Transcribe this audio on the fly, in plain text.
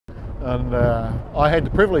And I had the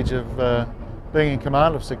privilege of being in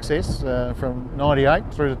command of Success from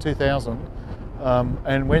 '98 through to 2000.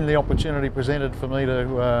 And when the opportunity presented for me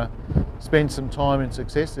to spend some time in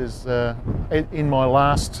Success is in my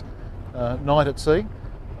last night at sea,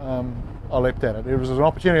 I leapt at it. It was an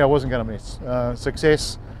opportunity I wasn't going to miss.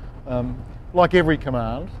 Success, like every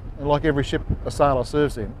command and like every ship a sailor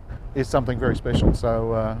serves in, is something very special.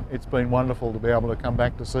 So it's been wonderful to be able to come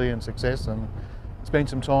back to sea in Success and spend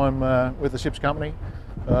some time with the ship's company,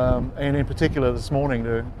 and in particular this morning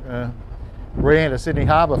to re-enter Sydney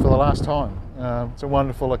Harbour for the last time. It's a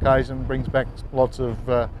wonderful occasion, brings back lots of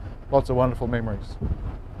wonderful memories.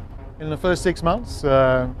 In the first 6 months,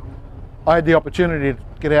 I had the opportunity to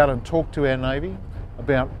get out and talk to our Navy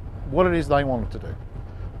about what it is they wanted to do.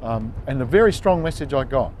 And the very strong message I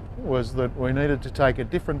got was that we needed to take a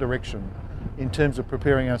different direction in terms of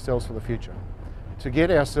preparing ourselves for the future, to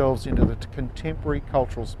get ourselves into the contemporary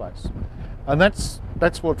cultural space. And that's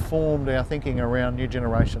what formed our thinking around New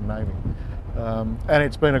Generation Navy. And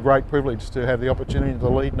it's been a great privilege to have the opportunity to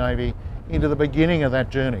lead Navy into the beginning of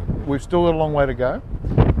that journey. We've still got a long way to go,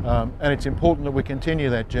 and it's important that we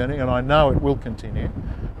continue that journey, and I know it will continue.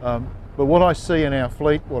 But what I see in our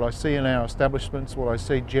fleet, what I see in our establishments, what I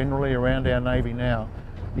see generally around our Navy now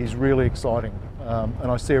is really exciting.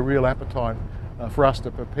 And I see a real appetite for us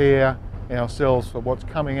to prepare ourselves for what's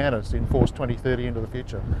coming at us in Force 2030 into the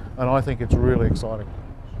future. And I think it's really exciting.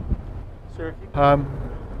 Sir,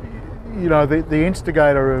 you know, the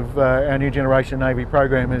instigator of our New Generation Navy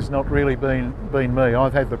program has not really been me.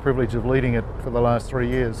 I've had the privilege of leading it for the last 3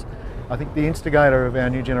 years. I think the instigator of our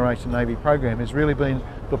New Generation Navy program has really been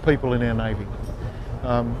the people in our Navy.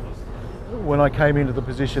 When I came into the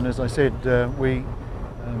position, as I said, we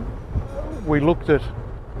looked at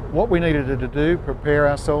what we needed to do, prepare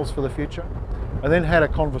ourselves for the future, and then had a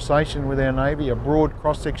conversation with our Navy, a broad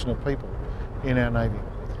cross-section of people in our Navy.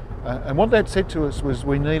 And what that said to us was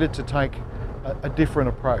we needed to take a different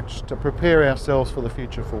approach to prepare ourselves for the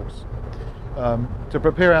future force, to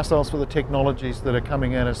prepare ourselves for the technologies that are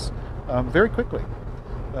coming at us very quickly.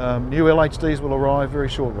 New LHDs will arrive very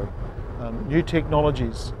shortly, new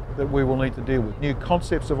technologies that we will need to deal with, new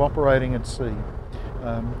concepts of operating at sea,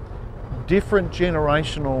 different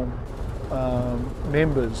generational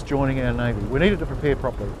members joining our Navy. We needed to prepare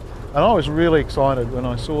properly. And I was really excited when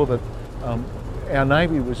I saw that our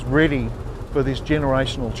Navy was ready for this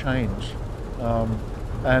generational change.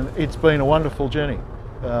 And it's been a wonderful journey.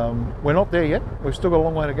 We're not there yet, we've still got a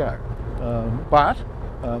long way to go. But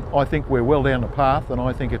I think we're well down the path, and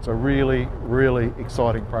I think it's a really, really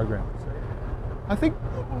exciting program. I think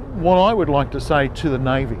what I would like to say to the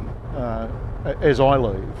Navy as I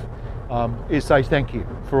leave is say thank you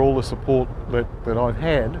for all the support that I've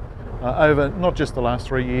had over not just the last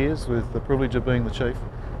 3 years with the privilege of being the Chief,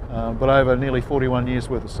 but over nearly 41 years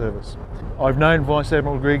worth of service. I've known Vice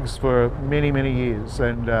Admiral Griggs for many, many years,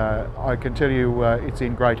 and I can tell you it's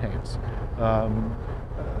in great hands.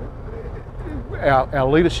 Our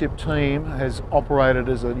leadership team has operated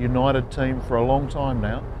as a united team for a long time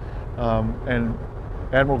now, and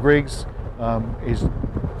Admiral Griggs is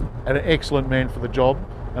an excellent man for the job,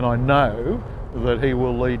 and I know that he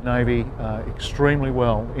will lead Navy extremely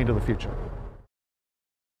well into the future.